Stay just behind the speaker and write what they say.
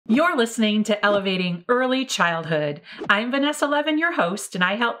You're listening to Elevating Early Childhood. I'm Vanessa Levin, your host, and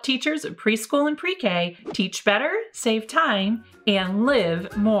I help teachers of preschool and pre-K teach better, save time, and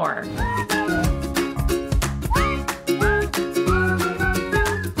live more.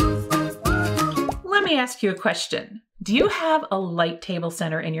 Let me ask you a question. Do you have a light table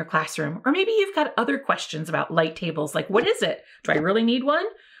center in your classroom? Or maybe you've got other questions about light tables, like what is it? Do I really need one?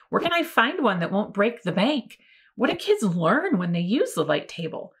 Where can I find one that won't break the bank? What do kids learn when they use the light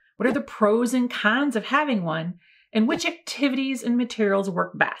table? What are the pros and cons of having one? And which activities and materials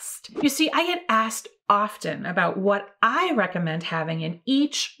work best? You see, I get asked often about what I recommend having in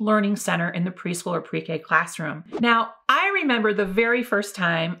each learning center in the preschool or pre-K classroom. Now, I remember the very first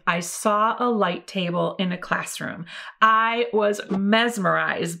time I saw a light table in a classroom. I was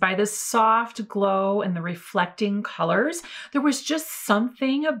mesmerized by the soft glow and the reflecting colors. There was just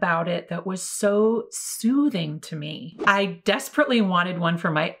something about it that was so soothing to me. I desperately wanted one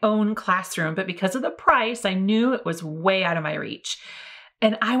for my own classroom, but because of the price, I knew it was way out of my reach.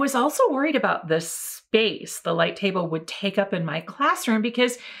 And I was also worried about the space the light table would take up in my classroom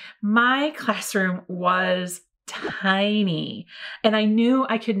because my classroom was tiny. And I knew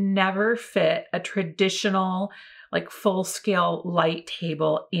I could never fit a traditional, full-scale light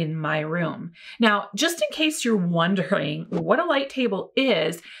table in my room. Now, just in case you're wondering what a light table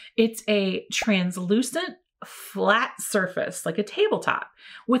is, it's a translucent, flat surface, like a tabletop,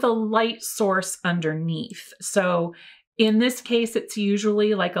 with a light source underneath. So in this case, it's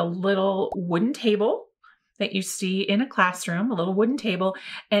usually like a little wooden table that you see in a classroom, a little wooden table.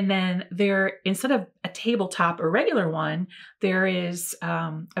 And then there, instead of a tabletop, a regular one, there is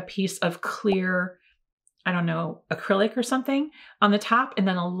a piece of clear, acrylic or something on the top. And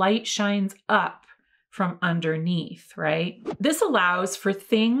then a light shines up from underneath, right? This allows for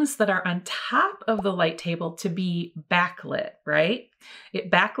things that are on top of the light table to be backlit, right? It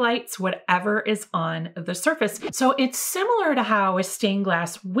backlights whatever is on the surface. So it's similar to how a stained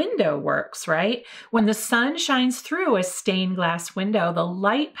glass window works, right? When the sun shines through a stained glass window, the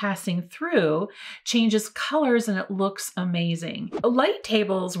light passing through changes colors and it looks amazing. Light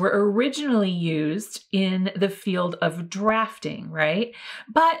tables were originally used in the field of drafting, right?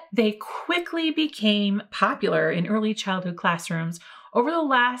 But they quickly became popular in early childhood classrooms over the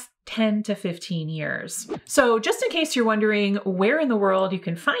last 10 to 15 years. So just in case you're wondering where in the world you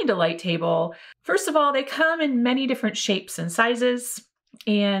can find a light table, first of all, they come in many different shapes and sizes,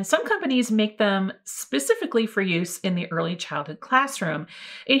 and some companies make them specifically for use in the early childhood classroom.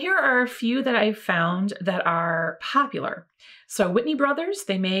 And here are a few that I've found that are popular. So Whitney Brothers,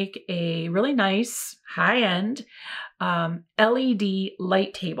 they make a really nice high-end LED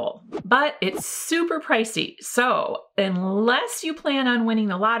light table, but it's super pricey. So unless you plan on winning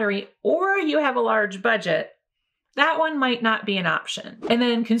the lottery or you have a large budget, that one might not be an option. And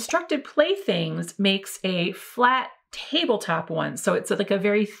then Constructed Playthings makes a flat tabletop one. So it's like a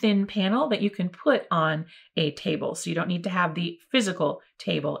very thin panel that you can put on a table. So you don't need to have the physical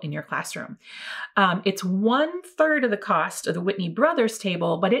table in your classroom. It's 1/3 of the cost of the Whitney Brothers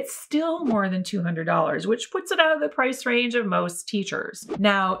table, but it's still more than $200, which puts it out of the price range of most teachers.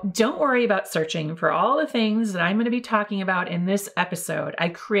 Now, don't worry about searching for all the things that I'm going to be talking about in this episode. I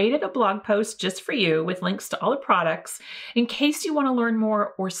created a blog post just for you with links to all the products in case you want to learn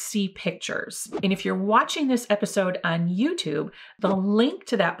more or see pictures. And if you're watching this episode on YouTube, the link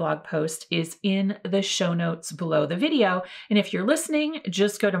to that blog post is in the show notes below the video. And if you're listening,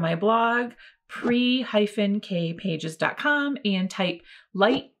 just go to my blog, pre-kpages.com, and type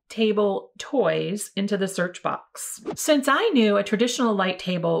light table toys into the search box. Since I knew a traditional light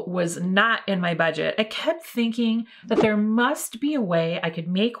table was not in my budget, I kept thinking that there must be a way I could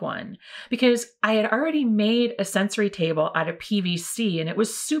make one because I had already made a sensory table out of PVC and it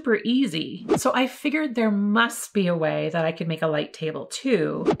was super easy. So I figured there must be a way that I could make a light table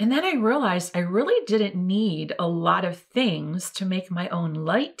too. And then I realized I really didn't need a lot of things to make my own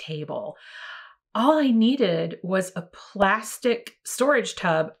light table. All I needed was a plastic storage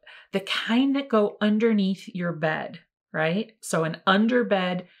tub, the kind that go underneath your bed, right? So an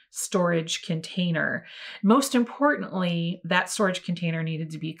underbed storage container. Most importantly, that storage container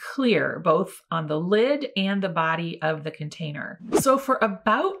needed to be clear, both on the lid and the body of the container. So for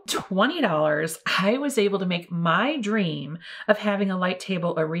about $20, I was able to make my dream of having a light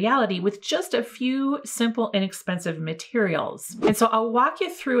table a reality with just a few simple, inexpensive materials. And so I'll walk you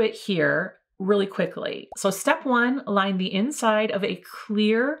through it here really quickly. So step one, line the inside of a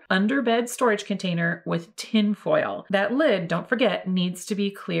clear underbed storage container with tin foil. That lid, don't forget, needs to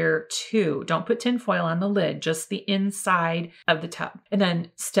be clear too. Don't put tin foil on the lid, just the inside of the tub. And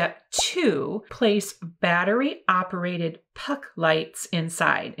then step two, place battery operated PreK lights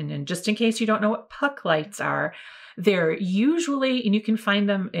inside. And then just in case you don't know what PreK lights are, they're usually, and you can find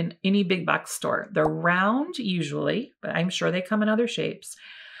them in any big box store, they're round usually, but I'm sure they come in other shapes.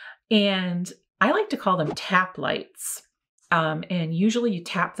 And I like to call them tap lights. And usually you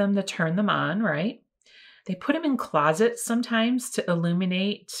tap them to turn them on, right? They put them in closets sometimes to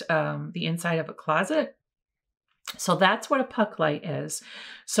illuminate the inside of a closet. So that's what a PreK light is.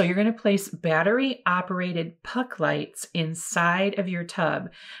 So you're going to place battery operated PreK lights inside of your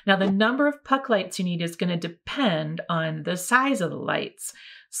tub. Now the number of PreK lights you need is going to depend on the size of the lights.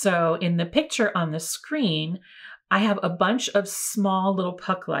 So in the picture on the screen, I have a bunch of small little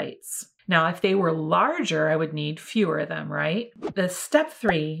PreK lights. Now, if they were larger, I would need fewer of them, right? The step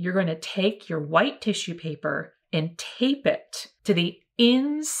three, you're going to take your white tissue paper and tape it to the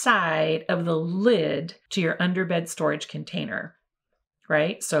inside of the lid to your underbed storage container,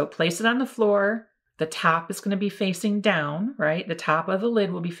 right? So place it on the floor. The top is going to be facing down, right? The top of the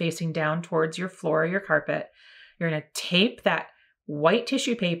lid will be facing down towards your floor or your carpet. You're going to tape that white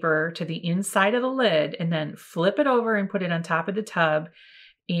tissue paper to the inside of the lid and then flip it over and put it on top of the tub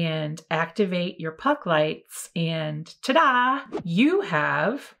and activate your PreK lights. And ta-da, you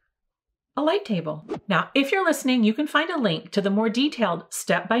have a light table. Now, if you're listening, you can find a link to the more detailed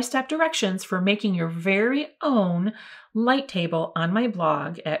step-by-step directions for making your very own light table on my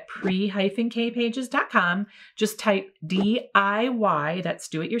blog at pre-kpages.com. Just type DIY, that's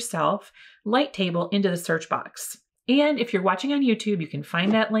do it yourself, light table into the search box. And if you're watching on YouTube, you can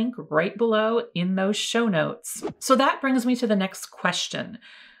find that link right below in those show notes. So that brings me to the next question.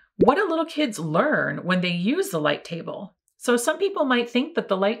 What do little kids learn when they use the light table? So some people might think that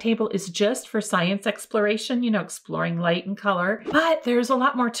the light table is just for science exploration, exploring light and color, but there's a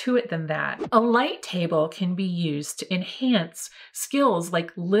lot more to it than that. A light table can be used to enhance skills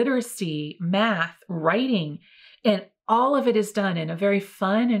like literacy, math, writing, and all of it is done in a very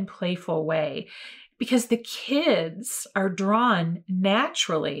fun and playful way, because the kids are drawn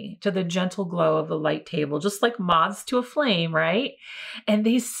naturally to the gentle glow of the light table, just like moths to a flame, right? And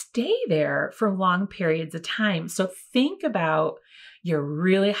they stay there for long periods of time. So think about your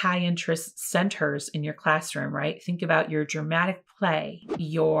really high interest centers in your classroom, right? Think about your dramatic play,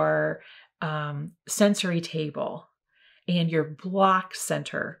 your sensory table, and your block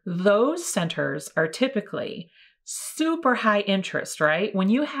center. Those centers are typically super high interest, right? When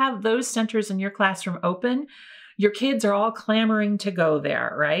you have those centers in your classroom open, your kids are all clamoring to go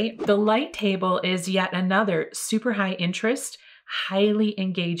there, right? The light table is yet another super high interest, highly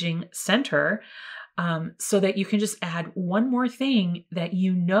engaging center, so that you can just add one more thing that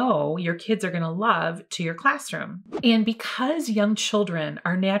your kids are going to love to your classroom. And because young children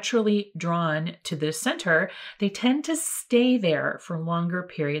are naturally drawn to this center, they tend to stay there for longer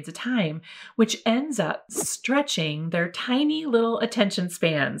periods of time, which ends up stretching their tiny little attention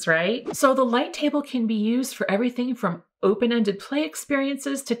spans, right? So the light table can be used for everything from open-ended play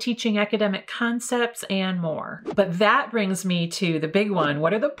experiences to teaching academic concepts and more. But that brings me to the big one.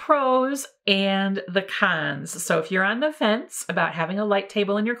 What are the pros and the cons? So if you're on the fence about having a light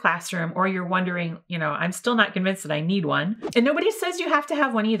table in your classroom, or you're wondering, I'm still not convinced that I need one, and nobody says you have to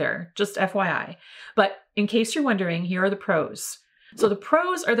have one either, just FYI. But in case you're wondering, here are the pros. So the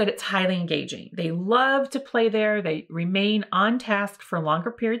pros are that it's highly engaging. They love to play there. They remain on task for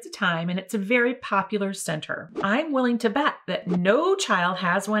longer periods of time, and it's a very popular center. I'm willing to bet that no child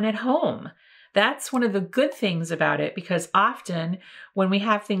has one at home. That's one of the good things about it, because often when we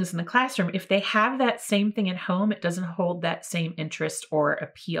have things in the classroom, if they have that same thing at home, it doesn't hold that same interest or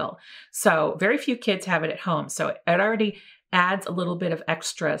appeal. So very few kids have it at home. So it already adds a little bit of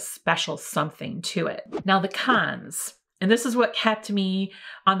extra special something to it. Now the cons. And this is what kept me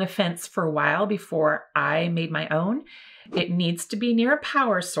on the fence for a while before I made my own. It needs to be near a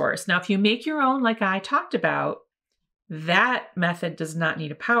power source. Now, if you make your own, like I talked about, that method does not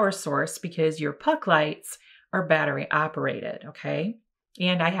need a power source because your PreK lights are battery operated, okay?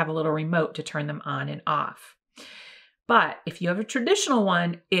 And I have a little remote to turn them on and off. But if you have a traditional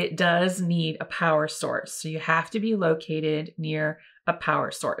one, it does need a power source. So you have to be located near a power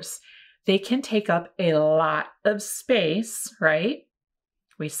source. They can take up a lot of space, right?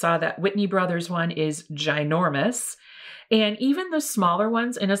 We saw that Whitney Brothers one is ginormous. And even the smaller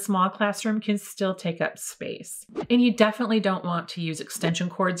ones in a small classroom can still take up space. And you definitely don't want to use extension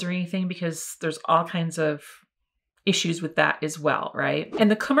cords or anything, because there's all kinds of issues with that as well, right?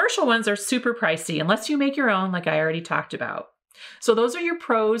 And the commercial ones are super pricey unless you make your own, like I already talked about. So those are your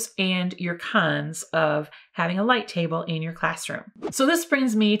pros and your cons of having a light table in your classroom. So this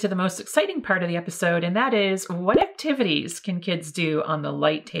brings me to the most exciting part of the episode, and that is, what activities can kids do on the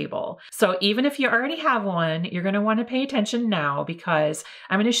light table? So even if you already have one, you're going to want to pay attention now, because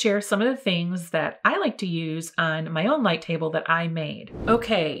I'm going to share some of the things that I like to use on my own light table that I made.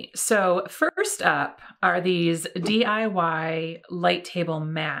 Okay, so first up are these DIY light table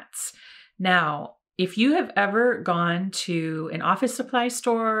mats. Now, if you have ever gone to an office supply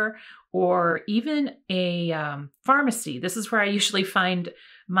store or even a pharmacy, this is where I usually find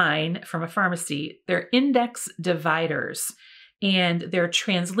mine, from a pharmacy. They're index dividers, and they're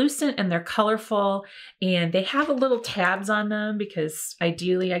translucent and they're colorful, and they have a little tabs on them because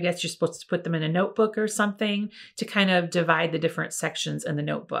ideally, I guess you're supposed to put them in a notebook or something to kind of divide the different sections in the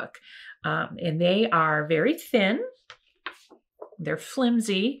notebook. And they are very thin, they're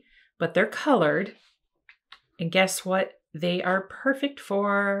flimsy, but they're colored. And guess what they are perfect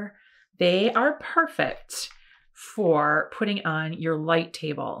for? They are perfect for putting on your light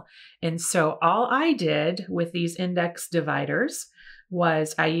table. And so all I did with these index dividers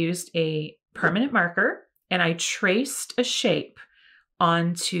was I used a permanent marker and I traced a shape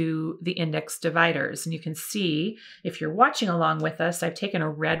onto the index dividers. And you can see, if you're watching along with us, I've taken a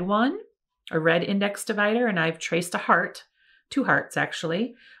red one, a red index divider, and I've traced a heart, 2 hearts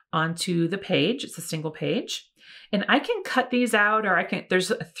actually, onto the page. It's a single page. And I can cut these out, or they're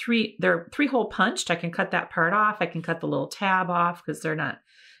 3-hole punched. I can cut that part off. I can cut the little tab off because they're not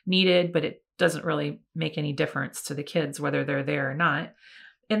needed, but it doesn't really make any difference to the kids whether they're there or not.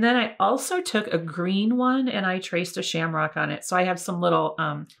 And then I also took a green one and I traced a shamrock on it. So I have some little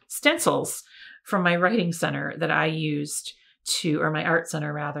stencils from my writing center that I used or my art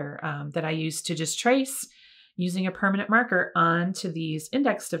center rather, that I used to just trace using a permanent marker onto these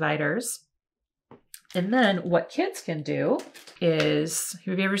index dividers. And then what kids can do is,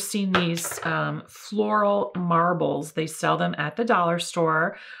 have you ever seen these floral marbles? They sell them at the dollar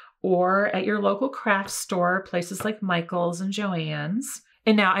store or at your local craft store, places like Michael's and Joann's.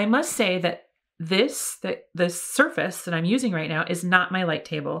 And now I must say that the surface that I'm using right now is not my light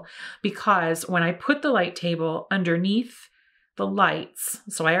table, because when I put the light table underneath the lights,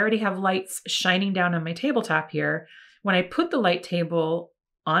 so I already have lights shining down on my tabletop here. When I put the light table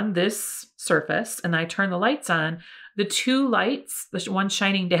on this surface and I turn the lights on, the 2 lights, the one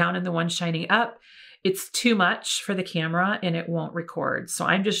shining down and the one shining up, it's too much for the camera and it won't record. So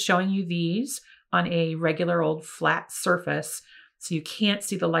I'm just showing you these on a regular old flat surface, so you can't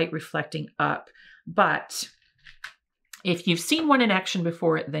see the light reflecting up. But if you've seen one in action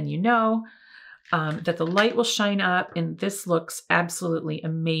before, then you know that the light will shine up, and this looks absolutely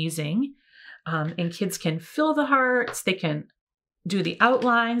amazing. And kids can fill the hearts, they can do the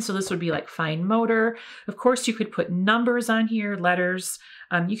outline. So this would be like fine motor. Of course, you could put numbers on here, letters.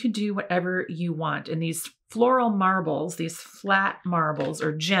 You could do whatever you want. And these floral marbles, these flat marbles,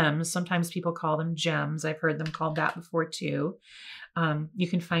 or gems, sometimes people call them gems. I've heard them called that before too. You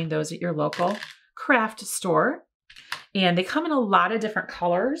can find those at your local craft store. And they come in a lot of different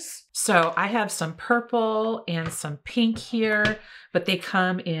colors. So I have some purple and some pink here, but they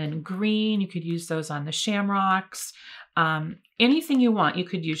come in green. You could use those on the shamrocks. Anything you want. You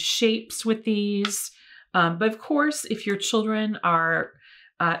could use shapes with these. But of course, if your children are,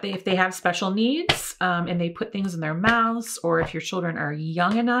 if they have special needs and they put things in their mouths, or if your children are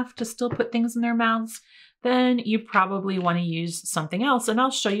young enough to still put things in their mouths, then you probably want to use something else. And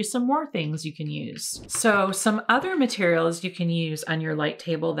I'll show you some more things you can use. So some other materials you can use on your light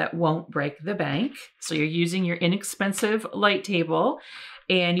table that won't break the bank. So you're using your inexpensive light table.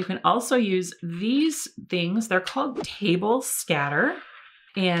 And you can also use these things. They're called table scatter,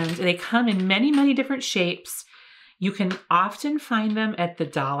 and they come in many, many different shapes. You can often find them at the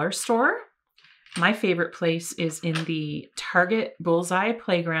dollar store. My favorite place is in the Target Bullseye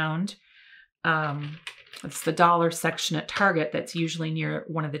Playground. It's the dollar section at Target that's usually near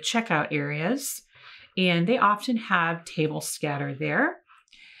one of the checkout areas. And they often have table scatter there.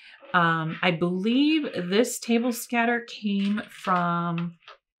 I believe this table scatter came from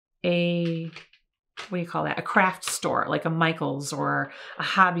a craft store, like a Michael's or a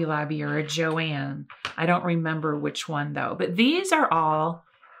Hobby Lobby or a Joann. I don't remember which one though, but these are all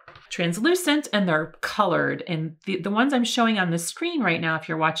translucent and they're colored. And the ones I'm showing on the screen right now, if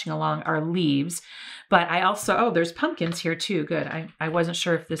you're watching along, are leaves. But I also, oh, there's pumpkins here too. Good. I wasn't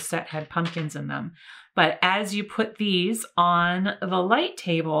sure if this set had pumpkins in them. But as you put these on the light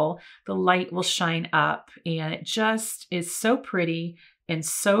table, the light will shine up, and it just is so pretty and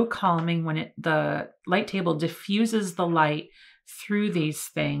so calming when the light table diffuses the light through these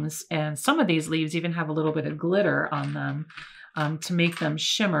things. And some of these leaves even have a little bit of glitter on them to make them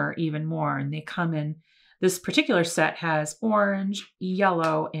shimmer even more. And they come in, this particular set has orange,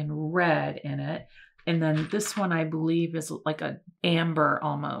 yellow, and red in it. And then this one, I believe, is like an amber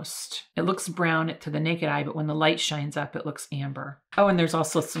almost. It looks brown to the naked eye, but when the light shines up, it looks amber. Oh, and there's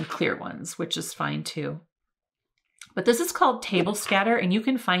also some clear ones, which is fine too. But this is called Table Scatter, and you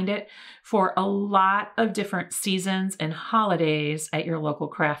can find it for a lot of different seasons and holidays at your local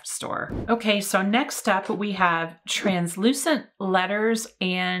craft store. Okay, so next up we have translucent letters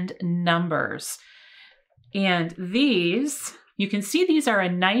and numbers. And these, you can see these are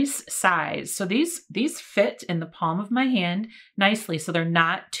a nice size. So these fit in the palm of my hand nicely, so they're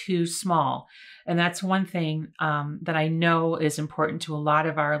not too small. And that's one thing that I know is important to a lot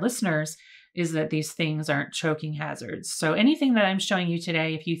of our listeners, is that these things aren't choking hazards. So anything that I'm showing you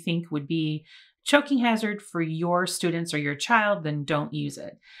today, if you think would be choking hazard for your students or your child, then don't use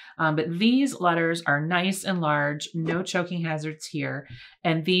it. But these letters are nice and large, no choking hazards here.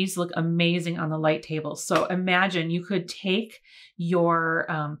 And these look amazing on the light table. So imagine you could take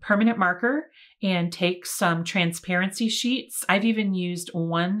your permanent marker and take some transparency sheets. I've even used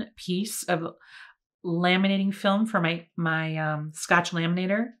one piece of laminating film for my Scotch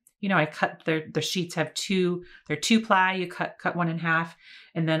laminator. You know, I cut the sheets have they're 2-ply, you cut one in half,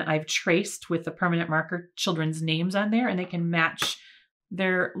 and then I've traced with the permanent marker children's names on there, and they can match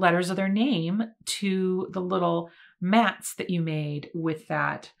their letters of their name to the little mats that you made with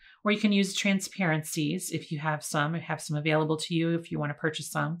that. Or you can use transparencies if you have some. I have some available to you if you want to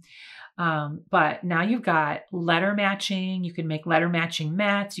purchase some. But now you've got letter matching. You can make letter matching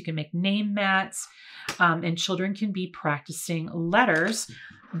mats. You can make name mats, and children can be practicing letters.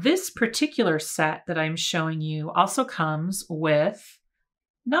 This particular set that I'm showing you also comes with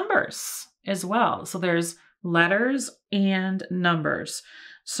numbers as well. So there's letters and numbers.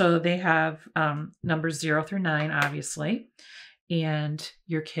 So they have numbers 0 through 9, obviously, and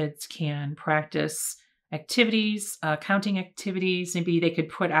your kids can practice activities, counting activities. Maybe they could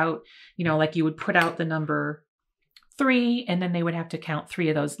put out, you know, like you would put out the number 3, and then they would have to count 3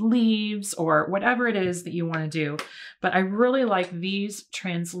 of those leaves or whatever it is that you want to do. But I really like these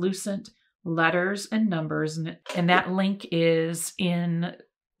translucent letters and numbers, and that link is in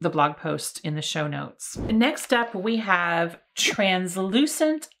the blog post in the show notes. Next up, we have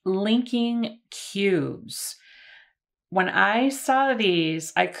translucent linking cubes. When I saw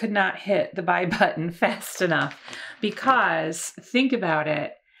these, I could not hit the buy button fast enough, because think about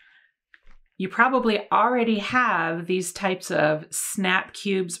it. You probably already have these types of snap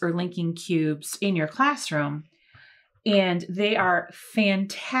cubes or linking cubes in your classroom, and they are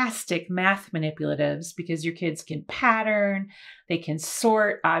fantastic math manipulatives because your kids can pattern, they can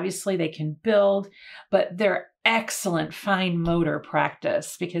sort, obviously they can build, but they're excellent fine motor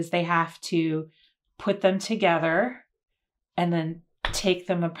practice because they have to put them together and then take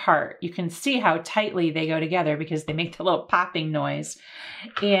them apart. You can see how tightly they go together because they make the little popping noise.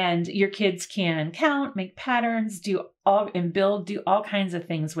 And your kids can count, make patterns, do all kinds of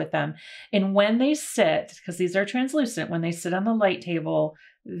things with them. And when they sit, because these are translucent, when they sit on the light table,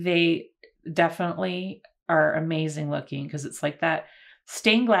 they definitely are amazing looking, because it's like that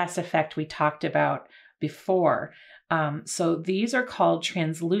stained glass effect we talked about before. So these are called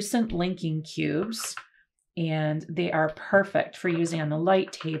translucent linking cubes, and they are perfect for using on the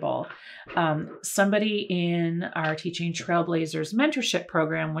light table. Somebody in our Teaching Trailblazers mentorship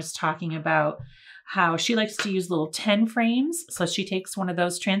program was talking about how she likes to use little 10 frames. So she takes one of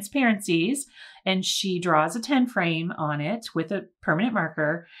those transparencies and she draws a 10 frame on it with a permanent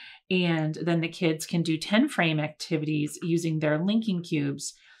marker. And then the kids can do 10 frame activities using their linking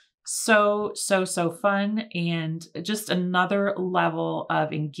cubes. So fun, and just another level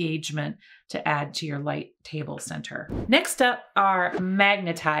of engagement to add to your light table center. Next up are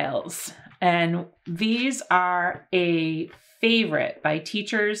magnetiles, and these are a favorite by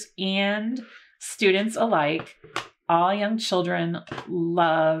teachers and students alike. All young children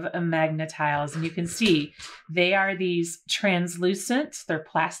love magnetiles, and you can see they are these translucent, they're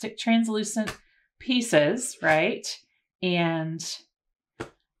plastic translucent pieces, right? And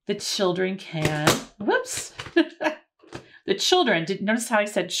the children can, whoops, the children, notice how I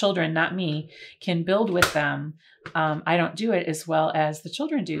said children, not me, can build with them. I don't do it as well as the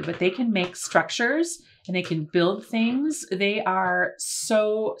children do, but they can make structures and they can build things. They are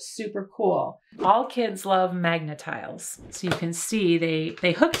so super cool. All kids love Magnetiles. So you can see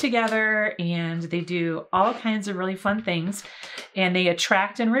they hook together and they do all kinds of really fun things, and they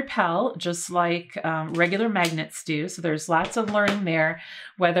attract and repel just like regular magnets do. So there's lots of learning there,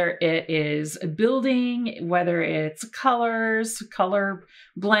 whether it is building, whether it's colors, color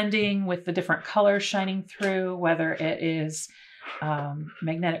blending with the different colors shining through, whether it is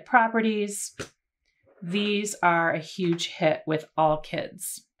magnetic properties. These are a huge hit with all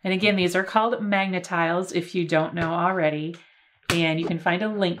kids. And again, these are called Magnetiles if you don't know already. And you can find a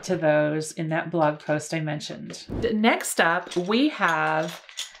link to those in that blog post I mentioned. Next up, we have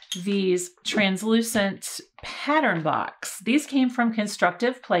these translucent pattern blocks. These came from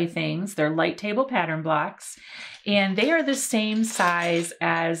Constructive Playthings. They're light table pattern blocks, and they are the same size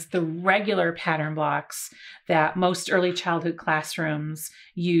as the regular pattern blocks that most early childhood classrooms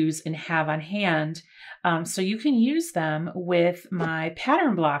use and have on hand. So you can use them with my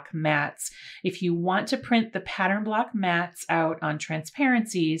pattern block mats if you want to print the pattern block mats out on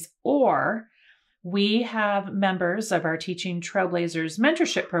transparencies, or we have members of our Teaching Trailblazers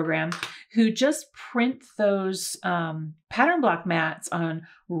mentorship program who just print those pattern block mats on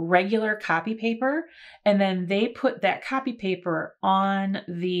regular copy paper, and then they put that copy paper on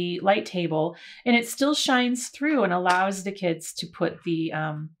the light table, and it still shines through and allows the kids to put the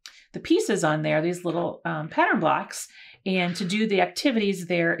pieces on there, these little pattern blocks, and to do the activities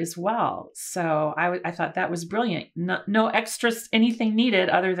there as well. So I thought that was brilliant. No extras, anything needed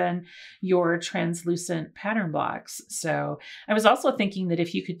other than your translucent pattern blocks. So I was also thinking that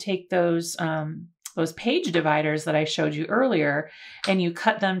if you could take those page dividers that I showed you earlier and you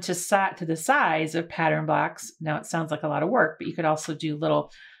cut them to the size of pattern blocks. Now it sounds like a lot of work, but you could also do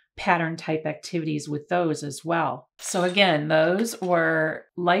little pattern type activities with those as well. So again, those were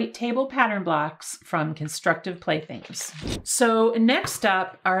light table pattern blocks from Constructive Playthings. So next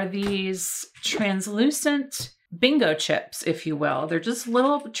up are these translucent bingo chips, if you will. They're just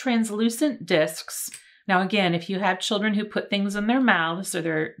little translucent discs. Now again, if you have children who put things in their mouths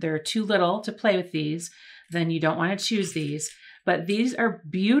or they're too little to play with these, then you don't want to choose these. But these are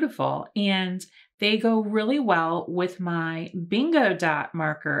beautiful, and they go really well with my bingo dot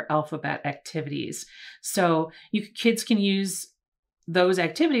marker alphabet activities. So kids can use those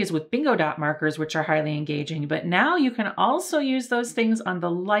activities with bingo dot markers, which are highly engaging, but now you can also use those things on the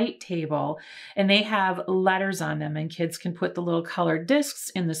light table, and they have letters on them, and kids can put the little colored discs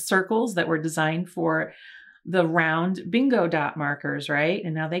in the circles that were designed for the round bingo dot markers, right?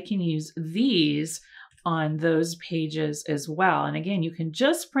 And now they can use these on those pages as well. And again, you can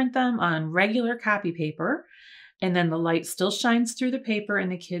just print them on regular copy paper, and then the light still shines through the paper,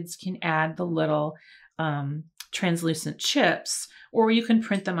 and the kids can add the little translucent chips, or you can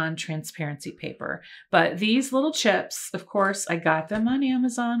print them on transparency paper. But these little chips, of course, I got them on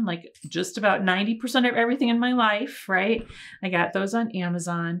Amazon, like just about 90% of everything in my life, right? I got those on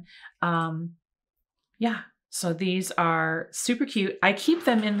Amazon. Yeah, so these are super cute. I keep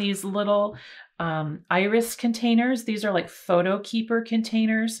them in these little iris containers. These are like photo keeper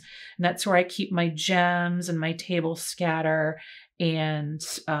containers, and that's where I keep my gems and my table scatter and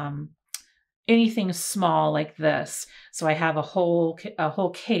anything small like this. So I have a whole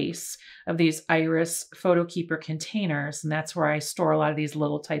case of these iris photo keeper containers, and that's where I store a lot of these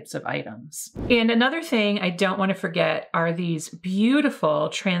little types of items. And another thing I don't want to forget are these beautiful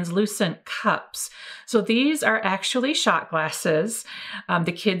translucent cups. So these are actually shot glasses.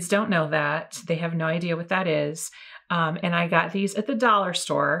 The kids don't know that. They have no idea what that is. And I got these at the dollar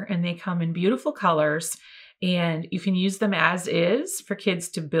store, and they come in beautiful colors. And you can use them as is for kids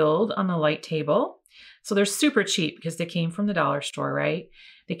to build on the light table. So they're super cheap because they came from the dollar store, right?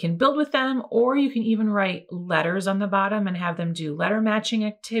 They can build with them, or you can even write letters on the bottom and have them do letter matching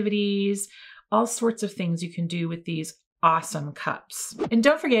activities, all sorts of things you can do with these awesome cups. And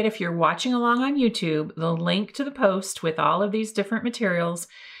don't forget, if you're watching along on YouTube, the link to the post with all of these different materials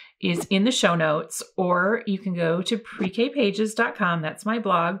is in the show notes, or you can go to PreKpages.com. That's my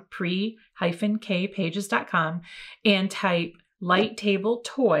blog, pre-kpages.com, and type light table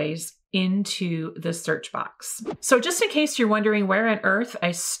toys into the search box. So just in case you're wondering where on earth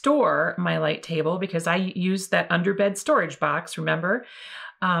I store my light table, because I use that underbed storage box, remember,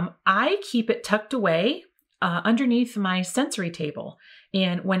 I keep it tucked away underneath my sensory table.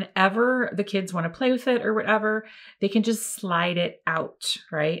 And whenever the kids want to play with it or whatever, they can just slide it out,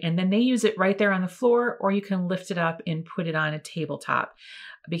 right? And then they use it right there on the floor, or you can lift it up and put it on a tabletop,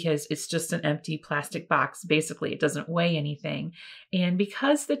 because it's just an empty plastic box. Basically, it doesn't weigh anything. And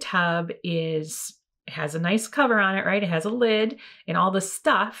because the tub is It has a nice cover on it, right? It has a lid, and all the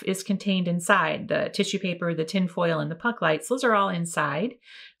stuff is contained inside. The tissue paper, the tin foil, and the puck lights, those are all inside.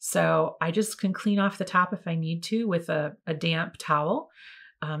 So I just can clean off the top if I need to with a damp towel.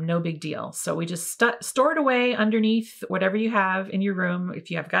 No big deal. So we just store it away underneath whatever you have in your room.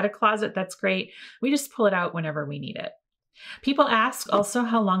 If you have got a closet, that's great. We just pull it out whenever we need it. People ask also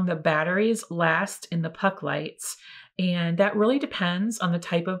how long the batteries last in the puck lights. And that really depends on the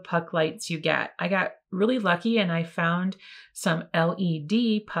type of puck lights you get. I got really lucky and I found some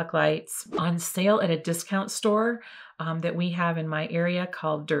LED puck lights on sale at a discount store that we have in my area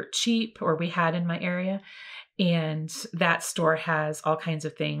called Dirt Cheap, or we had in my area. And that store has all kinds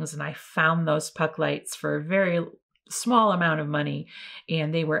of things. And I found those puck lights for a very small amount of money,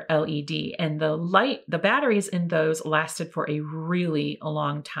 and they were LED. And the batteries in those lasted for a really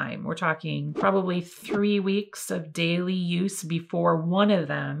long time. We're talking probably 3 weeks of daily use before one of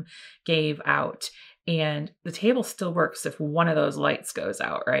them gave out. And the table still works if one of those lights goes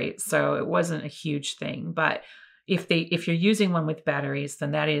out, right? So it wasn't a huge thing, but if you're using one with batteries,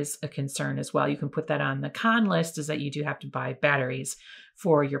 then that is a concern as well. You can put that on the con list, is that you do have to buy batteries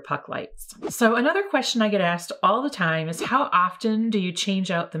for your puck lights. So another question I get asked all the time is, how often do you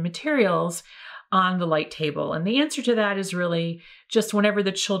change out the materials on the light table? And the answer to that is really just whenever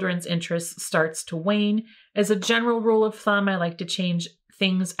the children's interest starts to wane. As a general rule of thumb, I like to change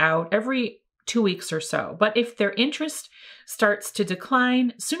things out every 2 weeks or so. But if their interest starts to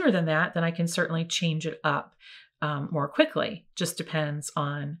decline sooner than that, then I can certainly change it up more quickly. Just depends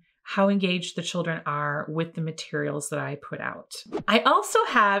on how engaged the children are with the materials that I put out. I also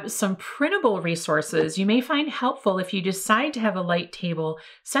have some printable resources you may find helpful if you decide to have a light table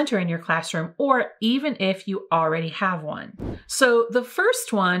center in your classroom, or even if you already have one. So the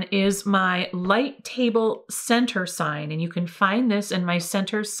first one is my light table center sign, and you can find this in my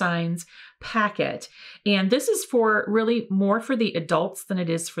center signs packet. And this is for really more for the adults than it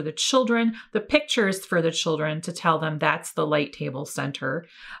is for the children. The picture is for the children to tell them that's the light table center.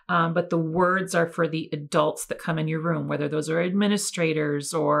 But the words are for the adults that come in your room, whether those are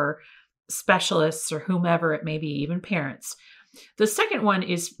administrators or specialists or whomever it may be, even parents. The second one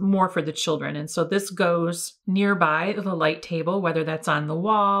is more for the children. And so this goes nearby the light table, whether that's on the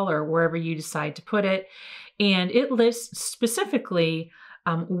wall or wherever you decide to put it. And it lists specifically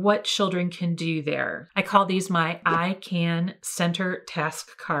what children can do there. I call these my I Can Center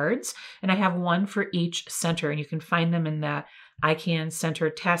task cards, and I have one for each center, and you can find them in that I Can Center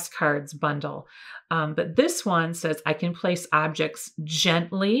task cards bundle. But this one says I can place objects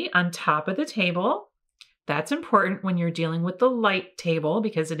gently on top of the table. That's important when you're dealing with the light table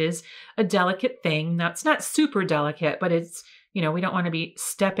because it is a delicate thing. Now, it's not super delicate, but it's, we don't want to be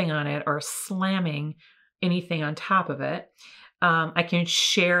stepping on it or slamming anything on top of it. I can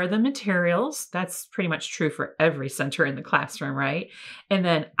share the materials. That's pretty much true for every center in the classroom, right? And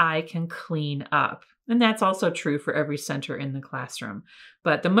then I can clean up. And that's also true for every center in the classroom.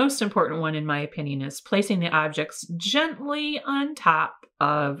 But the most important one, in my opinion, is placing the objects gently on top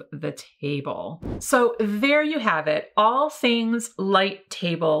of the table. So there you have it, all things light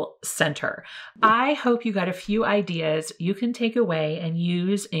table center. I hope you got a few ideas you can take away and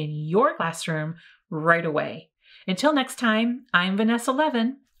use in your classroom right away. Until next time, I'm Vanessa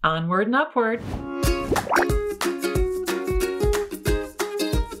Levin. Onward and upward.